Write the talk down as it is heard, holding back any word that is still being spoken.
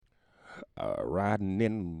Riding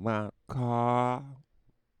in my car.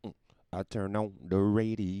 I turn on the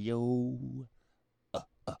radio.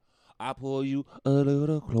 I pull you a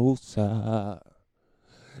little closer.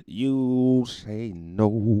 You say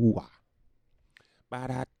no.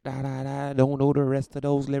 Ba-da-da-da-da. Don't know the rest of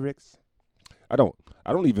those lyrics. I don't.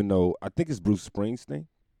 I don't even know. I think it's Bruce Springsteen.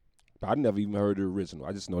 But I never even heard the original.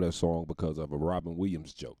 I just know that song because of a Robin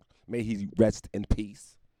Williams joke. May he rest in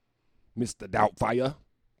peace, Mr. Doubtfire,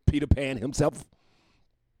 Peter Pan himself.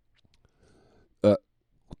 Uh,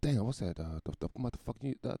 Damn, what's that? The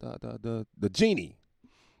motherfucking the genie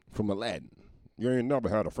from Aladdin. You ain't never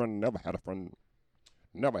had a friend, never had a friend,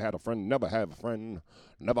 never had a friend, never have a friend,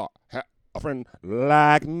 never had a friend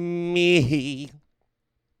like me.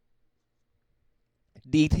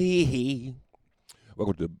 DT.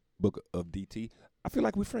 Welcome to the book of DT. I feel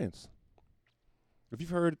like we're friends. If you've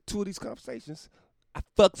heard two of these conversations, I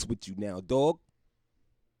fucks with you now, dog.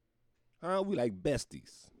 Huh? We like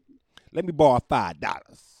besties. Let me borrow $5.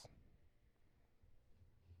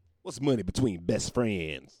 What's money between best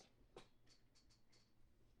friends?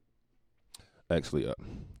 Actually, you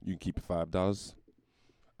can keep your $5.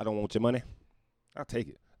 I don't want your money. I'll take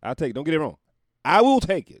it. I'll take it. Don't get it wrong. I will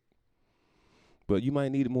take it. But you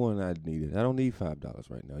might need it more than I need it. I don't need $5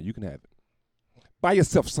 right now. You can have it. Buy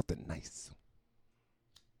yourself something nice.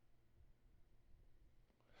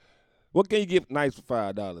 What can you get nice for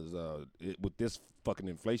 $5 with this fucking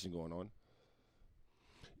inflation going on?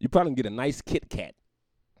 You probably can get a nice Kit Kat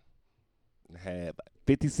and have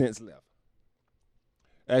 50 cents left.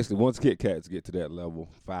 Actually, once Kit Kats get to that level,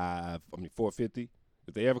 $4.50.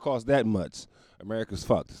 If they ever cost that much, America's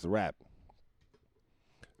fucked. It's a wrap.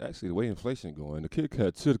 Actually, the way inflation going, the Kit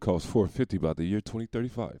Kat should cost $4.50 by the year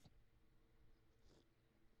 2035.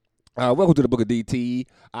 Welcome to the Book of DT.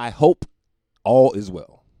 I hope all is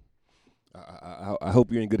well. I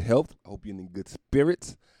hope you're in good health. I hope you're in good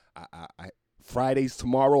spirits. Friday's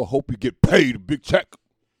tomorrow. I hope you get paid a big check.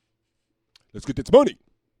 Let's get this money.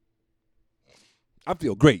 I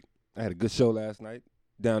feel great. I had a good show last night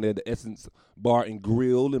down there at the Essence Bar and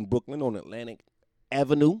Grill in Brooklyn on Atlantic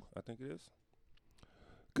Avenue, I think it is.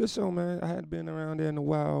 Good show, man. I hadn't been around there in a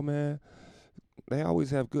while, man. They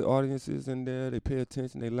always have good audiences in there. They pay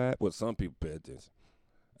attention. They laugh. Well, some people pay attention.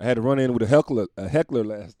 I had to run in with a heckler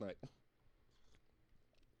last night.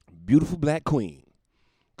 Beautiful black queen.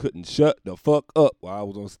 Couldn't shut the fuck up while I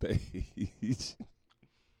was on stage.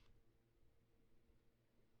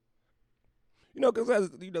 Because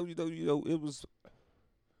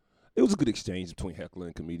it was a good exchange between heckler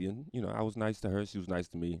and comedian. I was nice to her. She was nice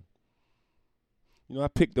to me. I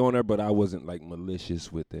picked on her, but I wasn't like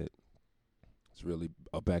malicious with it. It's really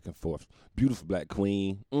a back and forth. Beautiful black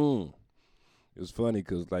queen. It was funny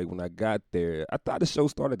because like when I got there, I thought the show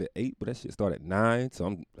started at 8, but that shit started at 9. So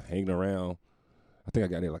I'm hanging around. I think I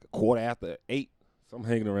got there like a quarter after 8. So I'm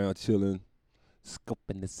hanging around, chilling,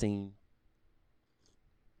 scoping the scene.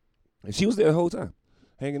 And she was there the whole time,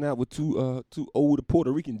 hanging out with two older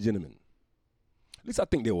Puerto Rican gentlemen. At least I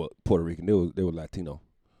think they were Puerto Rican. They were Latino.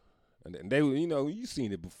 And they were, you've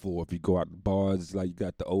seen it before. If you go out to bars, like you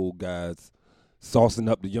got the old guys saucing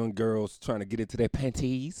up the young girls trying to get into their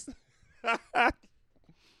panties. So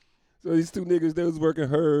these two niggas, they was working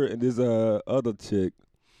her and this other chick.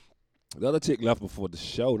 The other chick left before the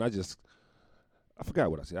show, and I forgot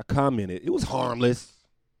what I said. I commented. It was harmless.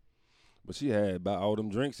 But she had about all them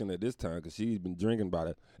drinks in it this time because she's been drinking about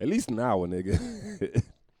it at least an hour, nigga.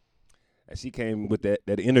 And she came with that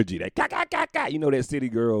energy, that that city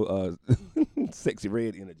girl, sexy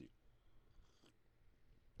red energy.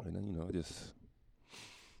 And then, I just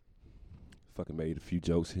fucking made a few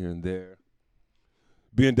jokes here and there.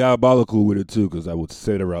 Being diabolical with it, too, because I would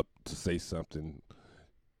set her up to say something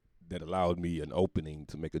that allowed me an opening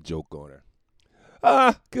to make a joke on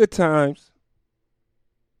her. Good times.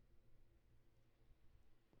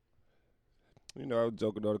 I was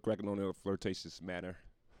joking on her, cracking on her in a flirtatious manner.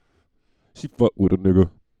 She fucked with a nigga.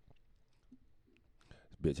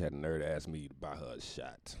 This bitch had the nerve to ask me to buy her a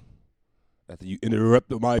shot. After you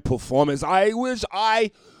interrupted my performance, I wish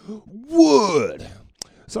I would.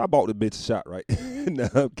 So I bought the bitch a shot, right? No,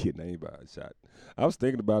 I'm kidding. I ain't buying a shot. I was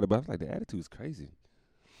thinking about it, but I was like, the attitude is crazy.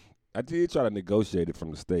 I did try to negotiate it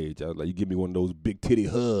from the stage. I was like, you give me one of those big titty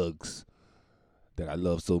hugs that I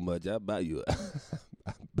love so much, I'll buy you a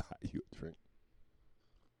drink.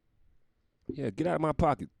 Yeah, get out of my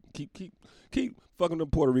pocket. Keep fucking the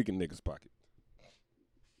Puerto Rican niggas' pocket.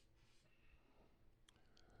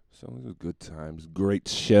 So it was good times, great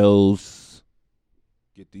shows.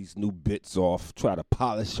 Get these new bits off, try to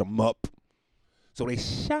polish them up so they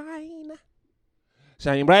shine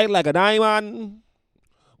bright like a diamond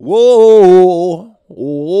Whoa,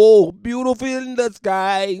 whoa, beautiful in the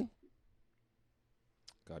sky.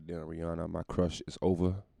 Goddamn, Rihanna, my crush is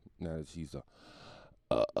over. Now that she's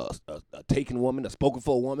a taken woman, a spoken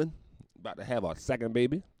for woman, about to have a second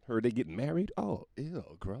baby. Heard they getting married. Oh, ew,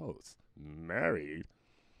 gross. Married.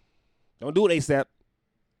 Don't do it ASAP.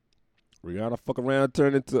 Rihanna fuck around,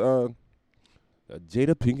 turn into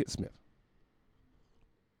Jada Pinkett Smith.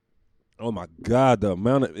 Oh my God, the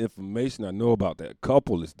amount of information I know about that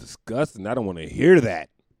couple is disgusting. I don't want to hear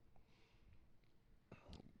that.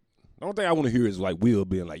 The only thing I want to hear is like Will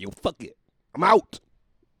being like, yo, fuck it. I'm out.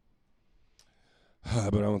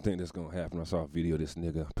 But I don't think that's going to happen. I saw a video of this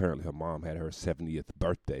nigga. Apparently her mom had her 70th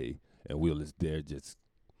birthday, and Will is there just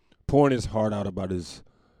pouring his heart out about his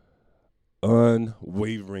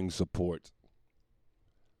unwavering support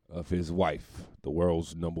of his wife, the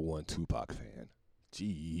world's #1 Tupac fan.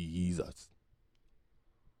 Jesus.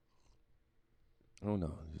 I don't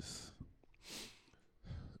know. Just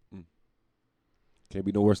can't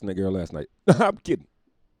be no worse than that girl last night. I'm kidding.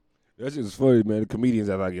 That shit was funny, man. The comedians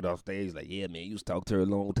as I get off stage like, yeah, man, you used to talk to her a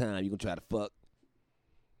long time. You gonna try to fuck?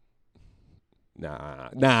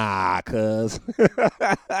 Nah, cuz.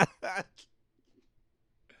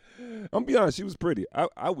 I'm be honest, she was pretty.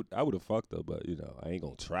 I would have fucked her, but I ain't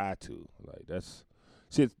gonna try to. Like that's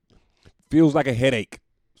shit feels like a headache.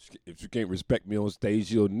 If you can't respect me on stage,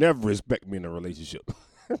 you'll never respect me in a relationship.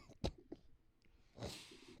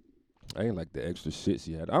 I ain't like the extra shit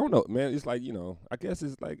she had. I don't know, man. It's like, I guess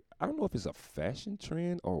it's like, I don't know if it's a fashion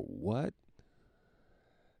trend or what.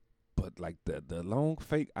 But like the long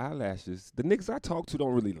fake eyelashes, the niggas I talk to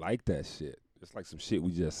don't really like that shit. It's like some shit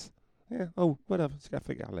we just, whatever. She got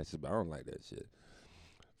fake eyelashes, but I don't like that shit.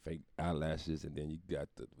 Fake eyelashes, and then you got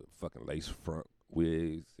the fucking lace front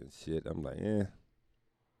wigs and shit. I'm like,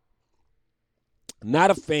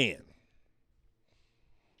 not a fan.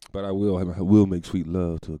 But I will make sweet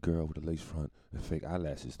love to a girl with a lace front and fake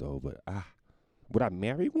eyelashes, though. But would I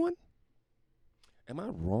marry one? Am I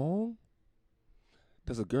wrong?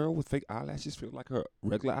 Does a girl with fake eyelashes feel like her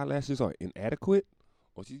regular eyelashes are inadequate?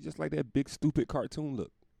 Or she just like that big, stupid cartoon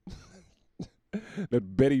look?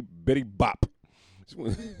 That Betty Bop.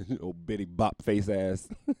 Old Betty Bop face ass.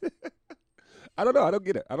 I don't know. I don't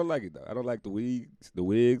get it. I don't like it, though. I don't like the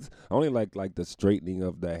wigs. I only like the straightening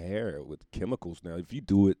of the hair with chemicals. Now, if you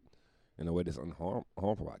do it in a way that's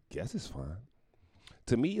harmful, I guess it's fine.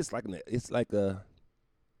 To me, it's like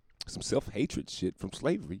some self-hatred shit from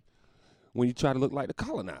slavery when you try to look like the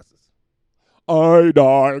colonizers. I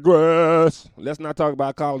digress. Let's not talk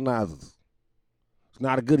about colonizers. It's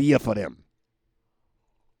not a good year for them.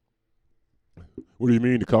 What do you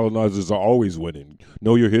mean the colonizers are always winning?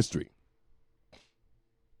 Know your history.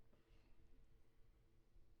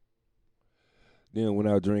 Then went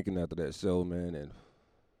out drinking after that show, man, and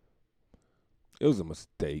it was a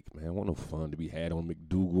mistake, man. Wasn't no fun to be had on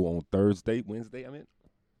McDougal on Wednesday, I mean.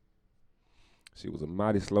 She was a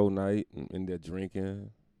mighty slow night, in there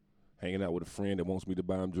drinking, hanging out with a friend that wants me to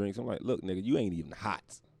buy him drinks. I'm like, look, nigga, you ain't even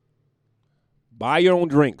hot. Buy your own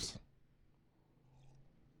drinks.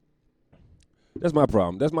 That's my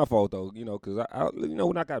problem. That's my fault, though, because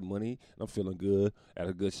when I got money and I'm feeling good at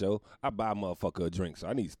a good show, I buy a motherfucker a drink. So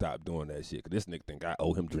I need to stop doing that shit, because this nigga think I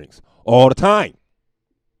owe him drinks all the time.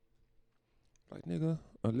 Like, nigga,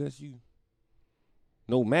 unless you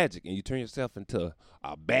know magic and you turn yourself into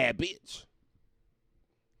a bad bitch,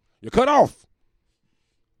 you're cut off.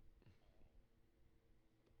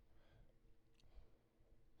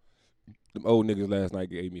 Them old niggas last night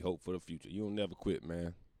gave me hope for the future. You don't never quit,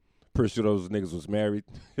 man. Pretty sure those niggas was married.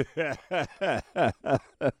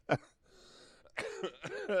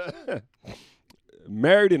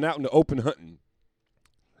 Married and out in the open hunting.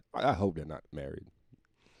 I hope they're not married.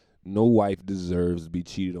 No wife deserves to be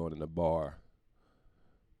cheated on in a bar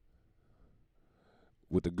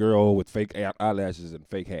with a girl with fake eyelashes and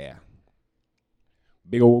fake hair.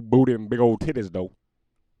 Big old booty and big old titties, though.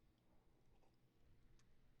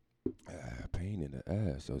 Pain in the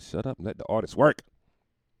ass. So shut up and let the artist work.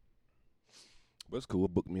 But it's cool.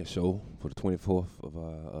 Booked me a show for the 24th of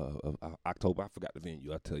October. I forgot the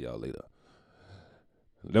venue. I'll tell y'all later.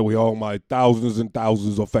 That way all my thousands and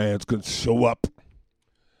thousands of fans can show up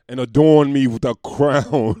and adorn me with a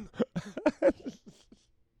crown.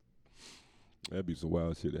 That'd be some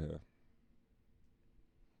wild shit to have.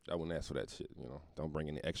 I wouldn't ask for that shit, Don't bring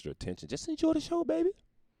any extra attention. Just enjoy the show, baby.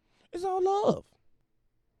 It's all love.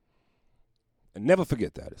 And never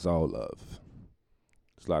forget that. It's all love.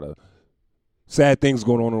 There's a lot of sad things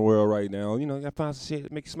going on in the world right now. You gotta find some shit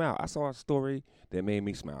that makes you smile. I saw a story that made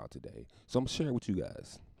me smile today. So I'm sharing with you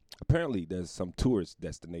guys. Apparently, there's some tourist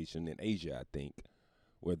destination in Asia, I think,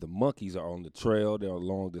 where the monkeys are on the trail. They're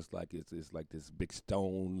along this it's like this big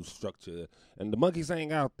stone structure, and the monkeys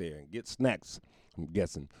hang out there and get snacks. I'm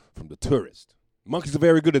guessing from the tourists. Monkeys are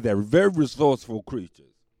very good at that. Very resourceful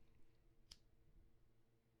creatures.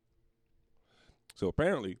 So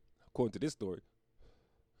apparently, according to this story,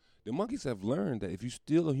 the monkeys have learned that if you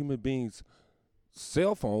steal a human being's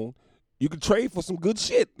cell phone, you can trade for some good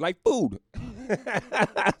shit like food.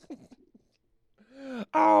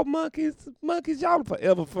 Oh, monkeys, y'all are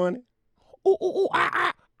forever funny. Ooh, ooh, ooh, ah,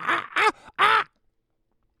 ah, ah, ah, ah.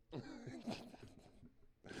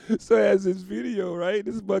 So as this video, right?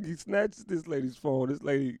 This monkey snatches this lady's phone. This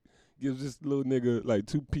lady gives this little nigga like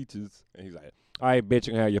 2 peaches, and he's like, "All right, bitch,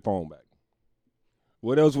 you can have your phone back."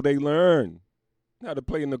 What else would they learn? How to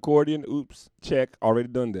play an accordion? Oops, check. Already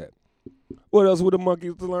done that. What else would the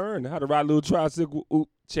monkeys learn? How to ride a little tricycle?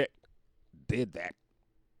 Oops, check. Did that.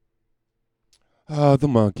 Oh, the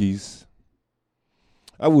monkeys.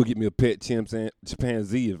 I would get me a pet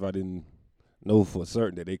chimpanzee if I didn't know for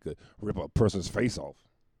certain that they could rip a person's face off.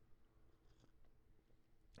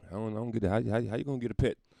 I don't get it. How you gonna get a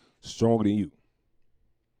pet stronger than you?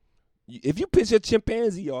 If you piss your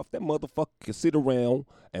chimpanzee off, that motherfucker can sit around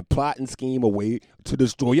and plot and scheme a way to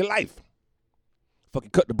destroy your life. Fucking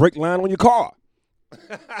cut the brake line on your car.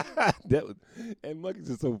 And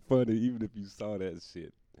monkeys are so funny, even if you saw that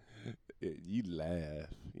shit. You laugh,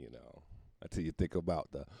 until you think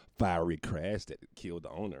about the fiery crash that killed the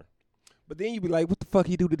owner. But then you be like, what the fuck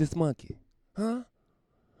he do to this monkey? Huh?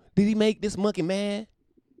 Did he make this monkey mad?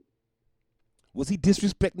 Was he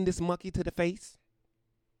disrespecting this monkey to the face?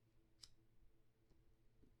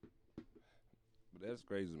 But that's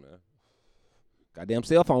crazy, man. Goddamn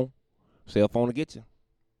cell phone. Cell phone to get you.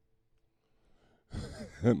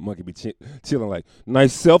 Monkey be chilling like,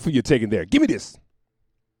 nice selfie you're taking there. Give me this.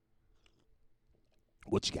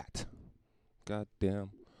 What you got?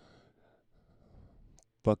 Goddamn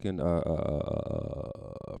fucking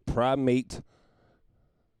primate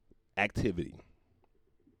activity.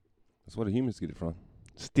 That's where the humans get it from.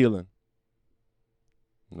 Stealing.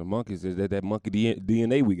 And the monkeys is that monkey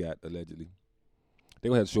DNA we got, allegedly. They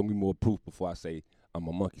gonna have to show me more proof before I say I'm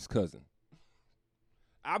a monkey's cousin.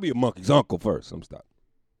 I'll be a monkey's uncle first. I'm stop.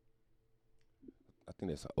 I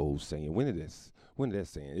think that's an old saying. When did that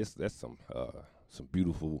saying? That's some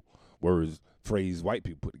beautiful words, phrase white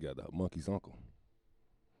people put together. A monkey's uncle.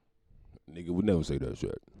 Nigga would never say that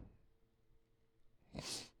shit.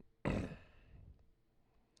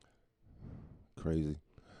 Crazy.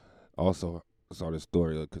 Also, I saw this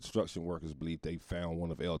story. Construction workers believe they found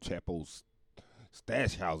one of El Chapo's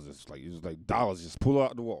stash houses. It was like dollars just pull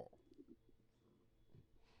out the wall.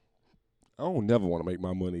 I don't never want to make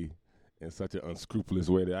my money in such an unscrupulous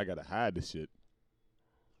way that I gotta hide the shit.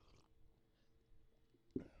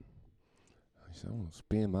 I want to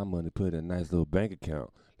spend my money, put it in a nice little bank account,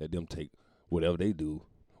 let them take whatever they do,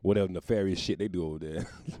 whatever nefarious shit they do over there.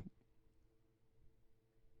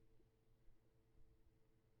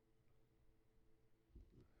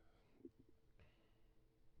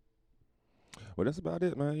 Well, that's about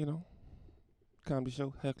it, man. Comedy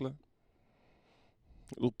show, heckler.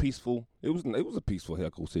 A little peaceful. It was a peaceful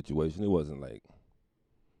heckle situation. It wasn't like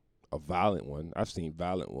a violent one. I've seen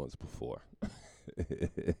violent ones before.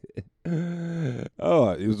 Oh,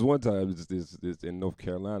 it was one time this in North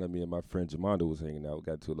Carolina. Me and my friend Jamando was hanging out. We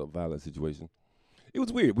got into a little violent situation. It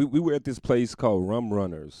was weird. We were at this place called Rum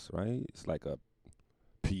Runners, right? It's like a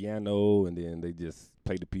piano, and then they just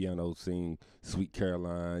play the piano, sing Sweet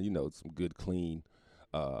Caroline, some good, clean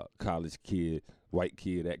college kid, white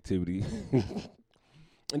kid activity.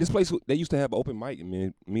 And this place, they used to have open mic, and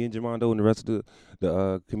me and Jamando and the rest of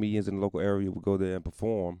the comedians in the local area would go there and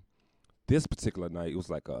perform. This particular night, it was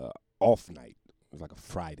like a off night. It was like a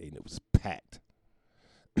Friday, and it was packed.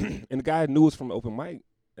 And the guy knew us from the open mic,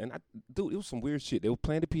 and dude, it was some weird shit. They were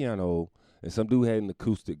playing the piano, and some dude had an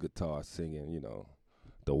acoustic guitar singing,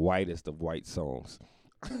 the whitest of white songs.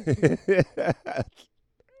 And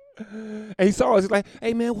he saw us. He's like,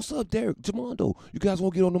 "Hey man, what's up, Derek? Jamando, you guys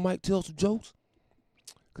want to get on the mic, tell some jokes?"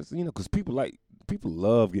 Because people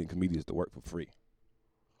love getting comedians to work for free.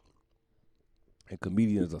 And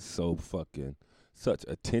comedians are so such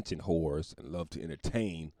attention whores and love to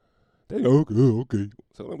entertain. They go, okay.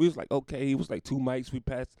 So we was like, okay. It was like 2 mics.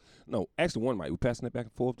 Actually 1 mic. We passing it back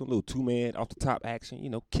and forth. A little 2-man off the top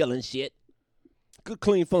action, killing shit. Good,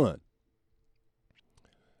 clean fun.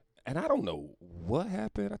 And I don't know what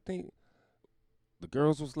happened. I think the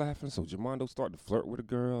girls was laughing, so Jamando started to flirt with a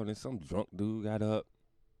girl, and then some drunk dude got up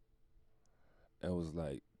and was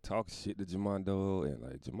like, talk shit to Jamando, and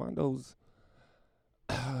like Jamando's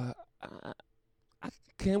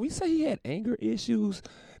Can we say he had anger issues?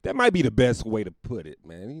 That might be the best way to put it,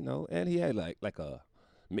 man. You know, and he had like a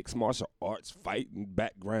mixed martial arts fighting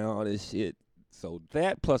background and shit. So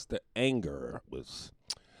that plus the anger was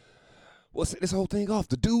what set this whole thing off.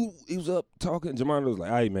 The dude, he was up talking. Jamando was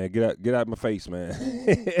like, "Hey man, get out of my face, man."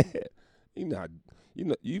 you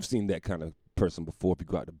know, you've seen that kind of person before. If you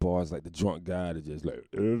go out to bars, like the drunk guy that just like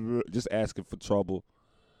just asking for trouble.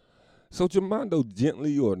 So Jamando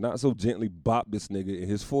gently or not so gently bopped this nigga in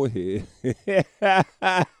his forehead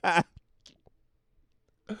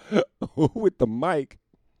with the mic.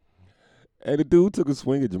 And the dude took a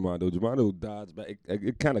swing at Jamando. Jamando dodged back.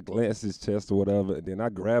 It kind of glanced his chest or whatever. And then I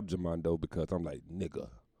grabbed Jamando because I'm like, nigga,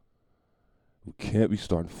 we can't be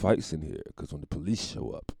starting fights in here because when the police show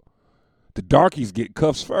up, the darkies get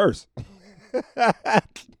cuffs first.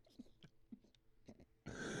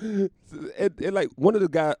 And like one of the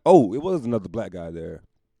guys, it was another black guy there.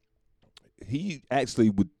 He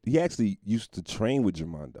actually used to train with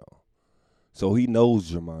Jamando, so he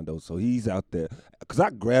knows Jamando. So he's out there. Cause I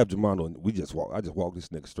grabbed Jamando and I just walked this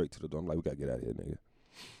nigga straight to the door. I'm like, we gotta get out of here,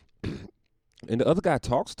 nigga. And the other guy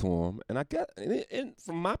talks to him, and and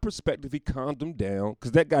from my perspective, he calmed him down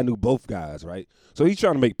because that guy knew both guys, right? So he's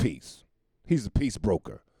trying to make peace. He's a peace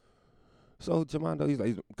broker. So Jamando, he's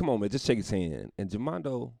like, come on, man, just shake his hand. And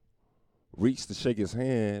Jamando reached to shake his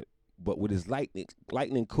hand, but with his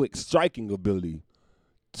lightning quick striking ability,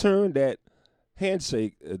 turned that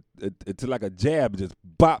handshake to like a jab, just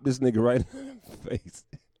bop this nigga right in the face.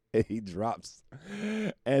 And he drops.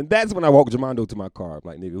 And that's when I walked Jamando to my car. I'm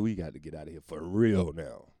like, nigga, we got to get out of here for real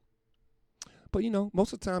now. But, you know,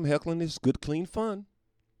 most of the time, heckling is good, clean fun.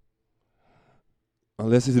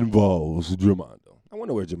 Unless it involves Jamando. I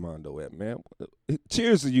wonder where Jamando at, man.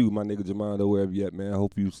 Cheers to you, my nigga Jamando, wherever you at, man. I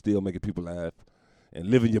hope you still making people laugh and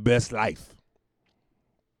living your best life.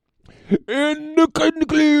 In the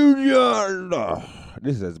conclusion,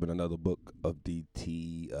 this has been another book of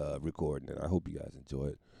DT recording, and I hope you guys enjoy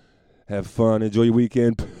it. Have fun. Enjoy your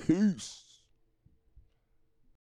weekend. Peace.